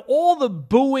out of all the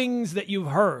booings that you've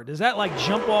heard? Does that like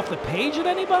jump off the page at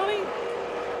anybody?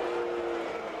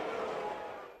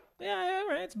 Yeah,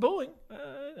 right. It's booing.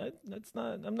 That's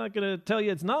not. I'm not going to tell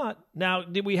you it's not. Now,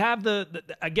 did we have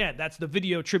again? That's the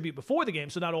video tribute before the game,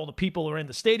 so not all the people are in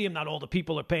the stadium. Not all the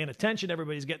people are paying attention.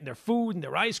 Everybody's getting their food and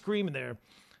their ice cream and their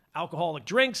alcoholic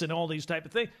drinks and all these type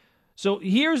of things. So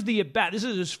here's the at bat. This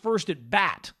is his first at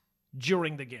bat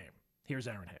during the game. Here's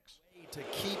Aaron Hicks. To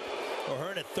keep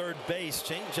O'Hearn at third base,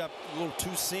 change up a little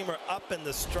two-seamer up in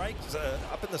the strike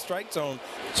zone.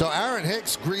 So Aaron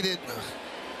Hicks greeted in a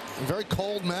very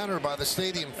cold manner by the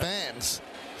stadium fans.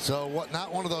 So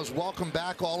not one of those welcome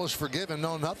back, all is forgiven.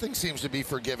 No, nothing seems to be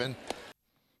forgiven.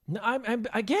 No,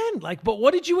 but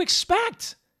what did you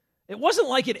expect? It wasn't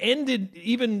like it ended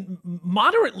even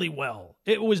moderately well.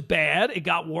 It was bad, it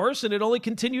got worse, and it only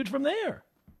continued from there.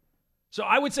 So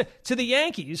I would say to the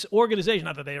Yankees organization,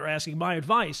 not that they are asking my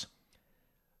advice,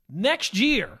 next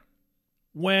year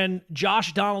when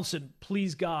Josh Donaldson,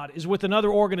 please God, is with another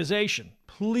organization,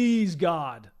 please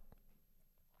God,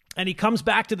 and he comes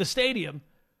back to the stadium,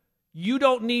 you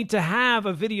don't need to have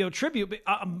a video tribute,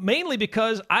 mainly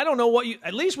because I don't know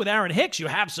at least with Aaron Hicks, you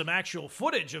have some actual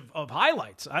footage of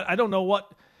highlights. I don't know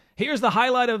what. Here's the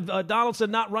highlight of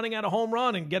Donaldson not running out a home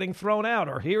run and getting thrown out,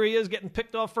 or here he is getting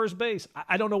picked off first base.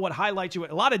 I don't know what highlights a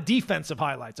lot of defensive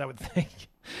highlights, I would think.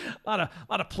 a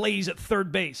lot of plays at third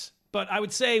base. But I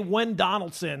would say when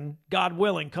Donaldson, God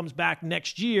willing, comes back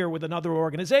next year with another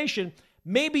organization,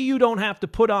 maybe you don't have to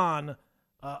put on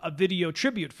a video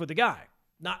tribute for the guy.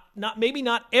 Maybe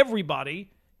not everybody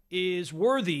is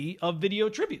worthy of video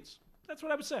tributes. That's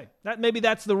what I would say. Maybe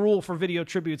that's the rule for video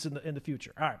tributes in the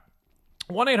future. All right.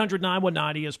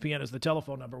 1-800-919-ESPN is the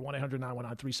telephone number,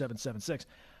 1-800-919-3776.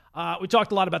 We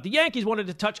talked a lot about the Yankees, wanted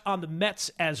to touch on the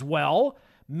Mets as well.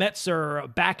 Mets are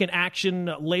back in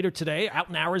action later today out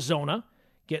in Arizona,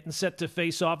 getting set to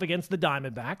face off against the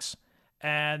Diamondbacks.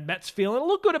 And Mets feeling a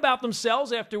little good about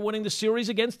themselves after winning the series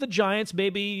against the Giants.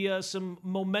 Maybe some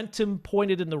momentum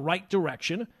pointed in the right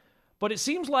direction. But it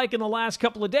seems like in the last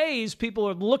couple of days, people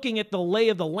are looking at the lay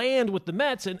of the land with the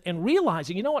Mets and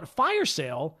realizing, you know what, fire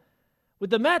sale with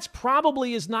the Mets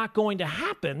probably is not going to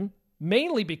happen,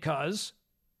 mainly because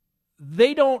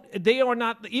they are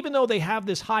not, even though they have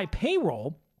this high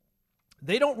payroll,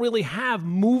 they don't really have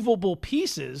movable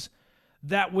pieces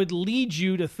that would lead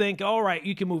you to think, all right,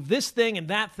 you can move this thing and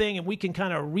that thing, and we can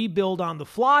kind of rebuild on the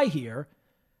fly here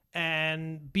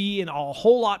and be in a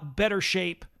whole lot better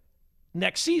shape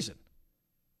next season.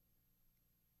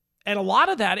 And a lot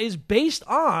of that is based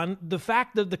on the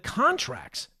fact of the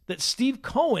contracts that Steve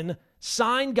Cohen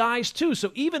signed guys to.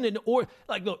 So even look,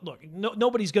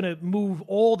 nobody's going to move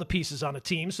all the pieces on a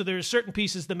team. So there's certain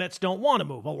pieces the Mets don't want to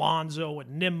move. Alonso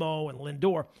and Nimmo and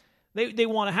Lindor. They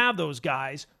want to have those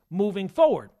guys moving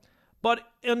forward. But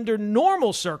under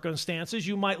normal circumstances,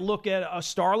 you might look at a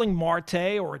Starling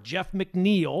Marte or a Jeff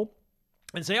McNeil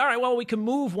and say, all right, well, we can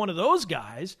move one of those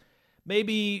guys.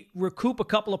 maybe recoup a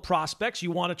couple of prospects.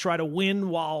 You want to try to win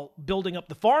while building up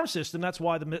the farm system. That's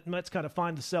why the Mets kind of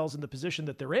find themselves in the position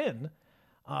that they're in.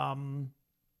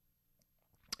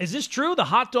 Is this true? The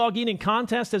hot dog eating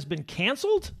contest has been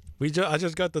canceled? I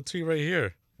just got the tweet right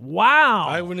here. Wow.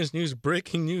 Eyewitness News,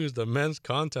 breaking news. The men's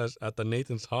contest at the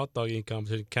Nathan's hot dog eating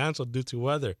competition canceled due to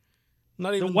weather.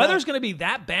 Not even the weather's going to be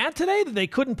that bad today that they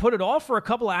couldn't put it off for a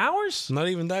couple of hours? Not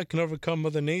even that can overcome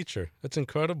Mother Nature. That's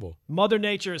incredible. Mother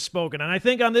Nature has spoken. And I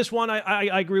think on this one,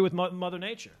 I agree with Mother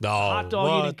Nature. No, the hot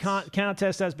dog eating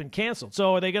contest has been canceled.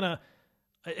 So are they going to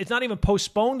 – it's not even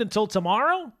postponed until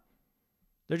tomorrow?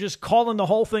 They're just calling the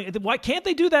whole thing. Why can't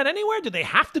they do that anywhere? Do they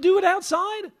have to do it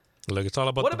outside? Look, it's all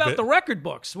about what about the record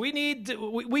books? We need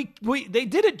they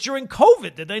did it during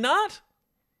COVID, did they not?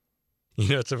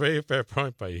 It's a very fair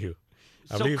point by you.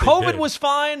 So COVID was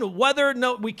fine. Weather,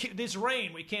 no. This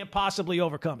rain, we can't possibly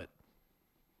overcome it.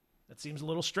 That seems a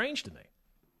little strange to me.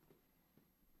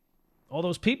 All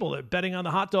those people that are betting on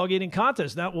the hot dog eating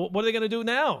contest. Now, what are they going to do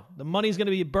now? The money's going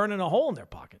to be burning a hole in their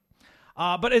pocket.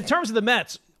 But in terms of the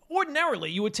Mets,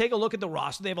 ordinarily you would take a look at the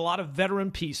roster. They have a lot of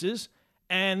veteran pieces,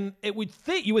 and you would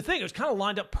think it was kind of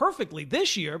lined up perfectly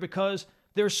this year because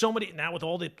there's so many now with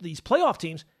all these playoff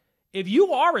teams. If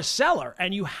you are a seller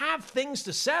and you have things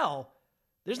to sell,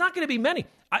 there's not going to be many.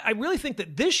 I really think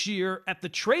that this year at the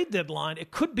trade deadline,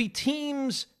 it could be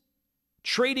teams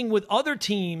trading with other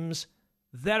teams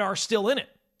that are still in it.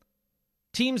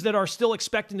 Teams that are still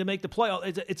expecting to make the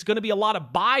playoff. It's going to be a lot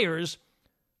of buyers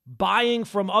buying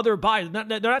from other buyers.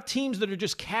 They're not teams that are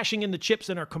just cashing in the chips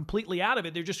and are completely out of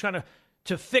it. They're just trying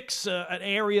to fix an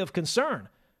area of concern.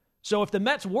 So if the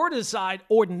Mets were to decide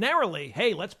ordinarily,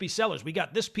 hey, let's be sellers. We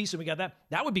got this piece and we got that.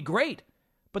 That would be great.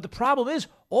 But the problem is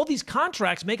all these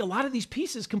contracts make a lot of these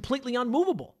pieces completely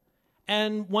unmovable.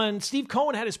 And when Steve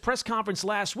Cohen had his press conference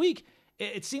last week,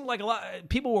 it seemed like a lot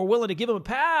people were willing to give him a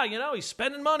pal. He's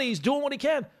spending money. He's doing what he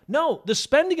can. No, the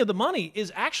spending of the money is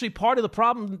actually part of the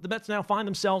problem the Mets now find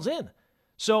themselves in.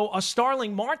 So a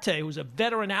Starling Marte, who's a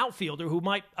veteran outfielder who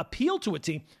might appeal to a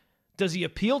team, does he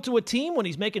appeal to a team when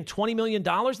he's making $20 million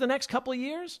the next couple of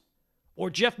years? Or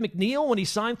Jeff McNeil when he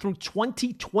signed through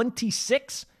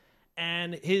 2026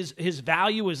 and his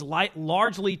value is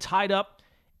largely tied up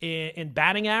in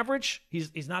batting average?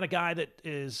 He's not a guy that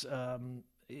is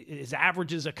his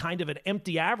average is a kind of an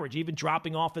empty average, even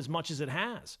dropping off as much as it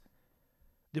has.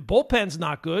 The bullpen's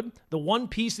not good. The one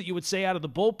piece that you would say out of the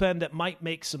bullpen that might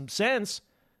make some sense,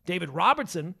 David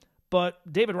Robertson, but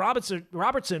David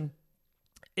Robertson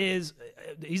is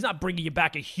he's not bringing you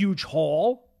back a huge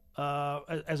haul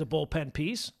as a bullpen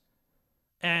piece.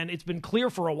 And it's been clear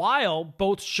for a while,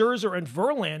 both Scherzer and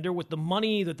Verlander, with the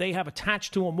money that they have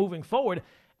attached to them moving forward,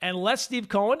 unless Steve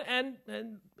Cohen, and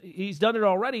he's done it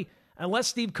already, unless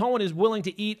Steve Cohen is willing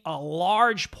to eat a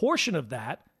large portion of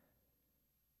that,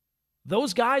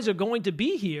 those guys are going to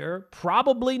be here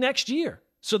probably next year.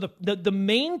 So the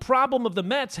main problem of the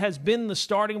Mets has been the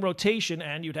starting rotation,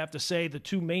 and you'd have to say the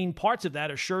two main parts of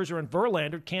that are Scherzer and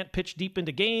Verlander. Can't pitch deep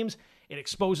into games. It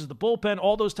exposes the bullpen,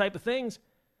 all those type of things.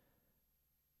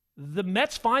 The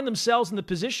Mets find themselves in the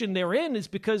position they're in is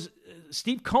because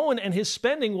Steve Cohen and his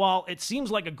spending, while it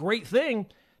seems like a great thing,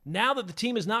 now that the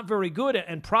team is not very good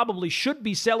and probably should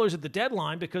be sellers at the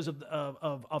deadline because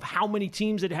of how many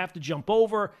teams they'd have to jump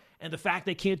over and the fact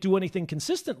they can't do anything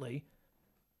consistently,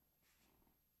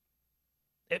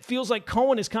 it feels like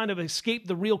Cohen has kind of escaped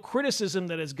the real criticism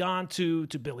that has gone to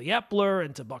Billy Epler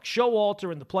and to Buck Showalter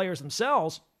and the players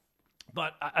themselves.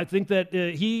 But I think that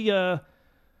he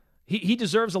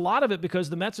deserves a lot of it because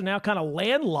the Mets are now kind of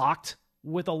landlocked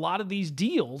with a lot of these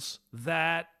deals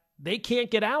that they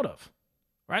can't get out of.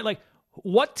 Right? Like,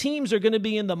 what teams are going to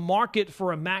be in the market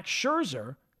for a Max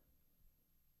Scherzer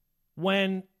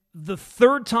when the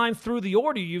third time through the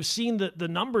order, you've seen the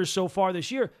numbers so far this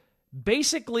year,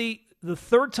 basically the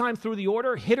third time through the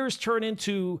order, hitters turn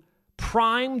into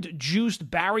primed, juiced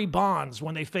Barry Bonds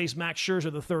when they face Max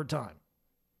Scherzer the third time.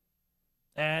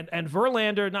 And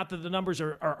Verlander, not that the numbers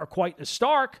are quite as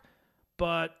stark,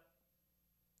 but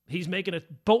he's making a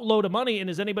boatload of money, and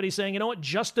is anybody saying, you know what,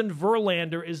 Justin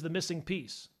Verlander is the missing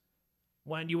piece?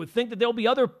 When you would think that there'll be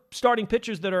other starting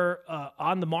pitchers that are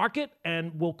on the market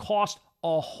and will cost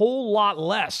a whole lot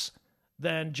less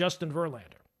than Justin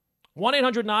Verlander.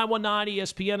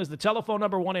 1-800-919-ESPN is the telephone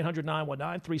number,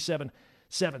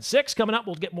 1-800-919-3776. Coming up,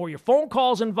 we'll get more of your phone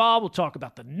calls involved. We'll talk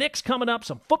about the Knicks coming up,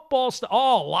 some football stuff.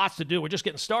 Oh, lots to do. We're just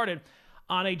getting started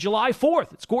on a July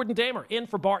 4th. It's Gordon Damer in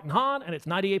for Barton Hahn, and it's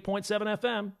 98.7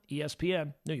 FM,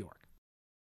 ESPN, New York.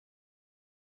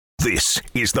 This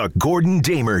is the Gordon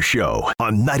Damer Show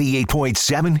on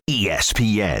 98.7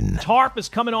 ESPN. Tarp is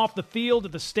coming off the field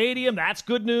at the stadium. That's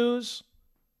good news.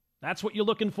 That's what you're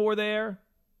looking for there.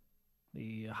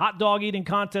 The hot dog eating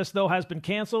contest, though, has been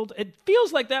canceled. It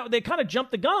feels like that they kind of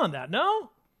jumped the gun on that, no?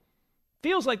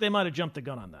 Feels like they might have jumped the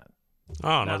gun on that.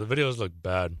 I don't know. The videos look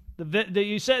bad.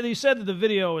 You said that the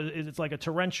video it's like a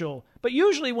torrential, but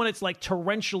usually when it's like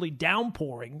torrentially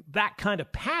downpouring, that kind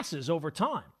of passes over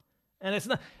time, and it's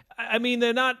not. I mean,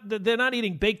 they're not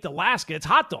eating baked Alaska. It's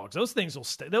hot dogs. Those things will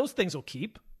stay. Those things will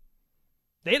keep.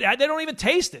 They don't even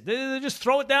taste it. They just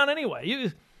throw it down anyway.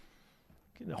 You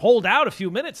can hold out a few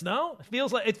minutes. No,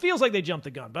 it feels like they jumped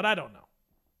the gun, but I don't know.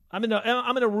 I'm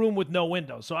in a room with no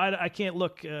windows, so I can't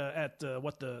look at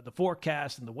what the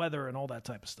forecast and the weather and all that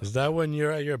type of stuff. Is that when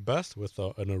you're at your best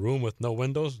in a room with no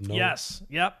windows? No. Yes.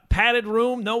 Yep. Padded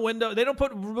room, no window. They don't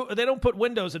put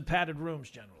windows in padded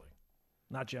rooms generally.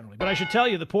 Not generally. But I should tell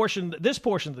you this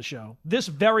portion of the show, this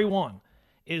very one,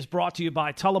 is brought to you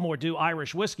by Tullamore Dew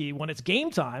Irish Whiskey. When it's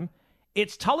game time,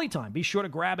 it's Tully time. Be sure to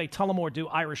grab a Tullamore Dew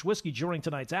Irish Whiskey during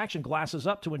tonight's action. Glasses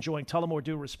up to enjoying Tullamore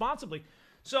Dew responsibly.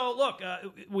 So, look,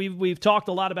 we've talked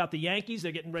a lot about the Yankees.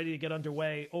 They're getting ready to get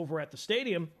underway over at the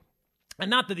stadium. And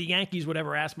not that the Yankees would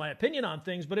ever ask my opinion on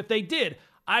things, but if they did,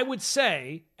 I would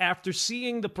say, after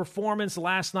seeing the performance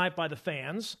last night by the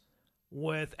fans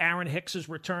with Aaron Hicks'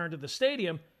 return to the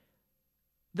stadium,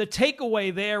 the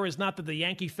takeaway there is not that the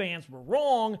Yankee fans were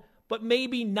wrong, but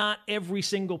maybe not every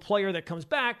single player that comes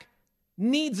back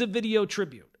needs a video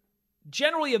tribute.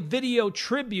 Generally, a video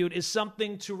tribute is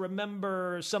something to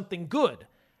remember something good.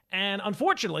 And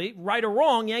unfortunately, right or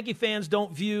wrong, Yankee fans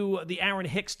don't view the Aaron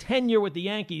Hicks tenure with the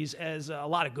Yankees as a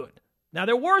lot of good. Now,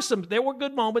 there were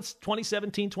good moments,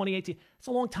 2017, 2018. It's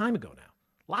a long time ago now.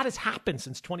 A lot has happened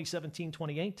since 2017,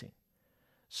 2018.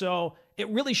 So it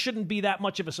really shouldn't be that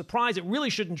much of a surprise. It really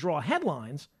shouldn't draw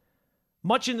headlines,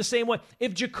 much in the same way.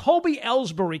 If Jacoby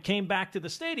Ellsbury came back to the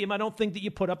stadium, I don't think that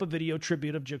you put up a video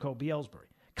tribute of Jacoby Ellsbury.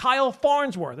 Kyle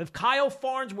Farnsworth. If Kyle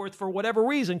Farnsworth, for whatever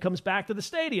reason, comes back to the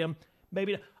stadium,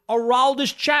 maybe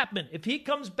Aroldis Chapman. If he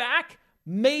comes back,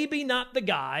 maybe not the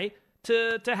guy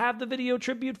to have the video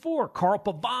tribute for. Carl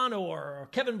Pavano or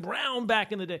Kevin Brown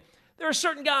back in the day. There are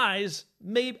certain guys,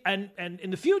 maybe, and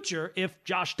in the future, if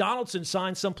Josh Donaldson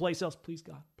signs someplace else, please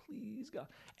God,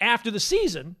 after the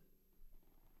season,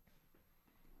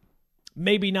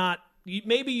 maybe not.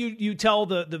 Maybe you tell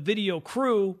the video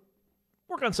crew,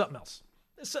 work on something else.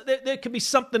 There could be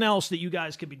something else that you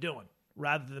guys could be doing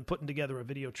rather than putting together a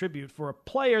video tribute for a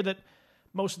player that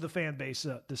most of the fan base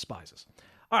despises.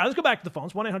 All right, let's go back to the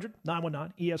phones.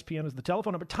 1-800-919-ESPN is the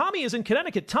telephone number. Tommy is in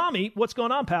Connecticut. Tommy, what's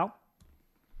going on, pal?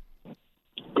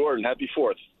 Gordon, happy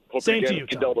 4th. Hope Same you're to you,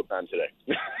 getting a time today.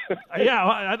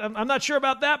 Yeah, I'm not sure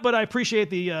about that, but I appreciate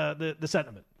the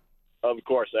sentiment. Of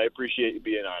course, I appreciate you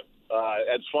being on.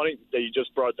 It's funny that you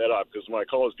just brought that up because when I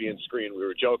call was being screened, we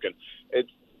were joking. It's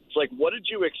like, what did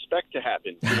you expect to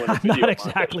happen? I'm not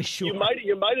exactly sure. You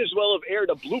might as well have aired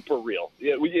a blooper reel.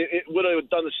 It would have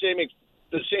done the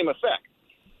same effect.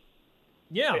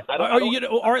 Yeah,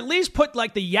 or at least put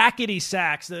like the yakety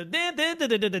sax, put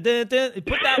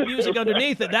that music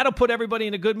underneath it. That'll put everybody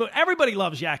in a good mood. Everybody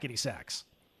loves yakety sax.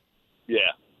 Yeah,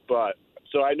 but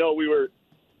so I know we were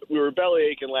belly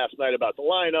aching last night about the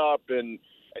lineup, and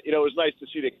it was nice to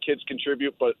see the kids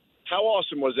contribute. But how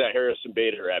awesome was that Harrison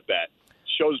Bader at bat?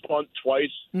 Shows bunt twice,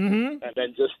 and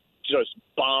then just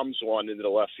bombs one into the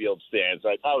left field stands.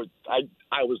 I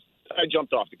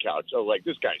jumped off the couch. I was like,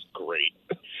 this guy's great.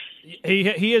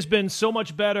 He has been so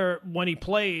much better when he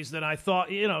plays than I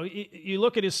thought. You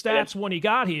look at his stats when he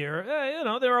got here.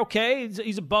 They're okay.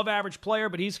 He's above average player,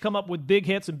 but he's come up with big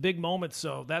hits and big moments.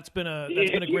 So that's been a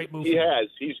great move. He has.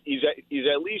 He's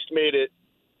at least made it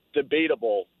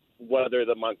debatable whether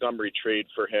the Montgomery trade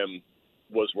for him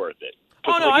was worth it.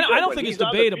 Oh, no, I don't think it's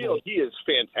debatable. Field, he is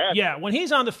fantastic. Yeah, when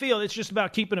he's on the field, it's just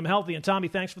about keeping him healthy. And, Tommy,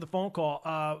 thanks for the phone call.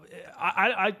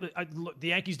 Look, the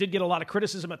Yankees did get a lot of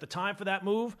criticism at the time for that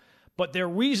move, but their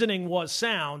reasoning was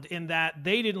sound in that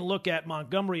they didn't look at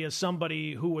Montgomery as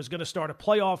somebody who was going to start a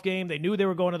playoff game. They knew they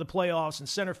were going to the playoffs in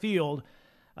center field.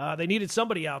 They needed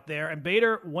somebody out there. And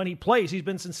Bader, when he plays, he's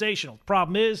been sensational. The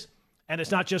problem is, and it's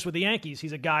not just with the Yankees,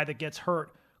 he's a guy that gets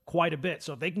hurt quite a bit.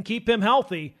 So if they can keep him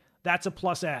healthy, that's a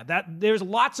plus add. There's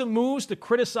lots of moves to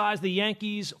criticize the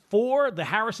Yankees for. The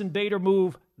Harrison Bader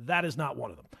move, that is not one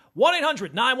of them.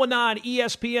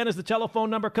 1-800-919-ESPN is the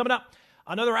telephone number. Coming up,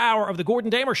 another hour of the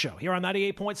Gordon Damer Show here on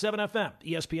 98.7 FM,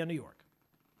 ESPN New York.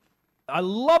 I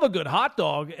love a good hot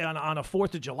dog on a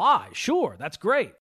 4th of July. Sure, that's great.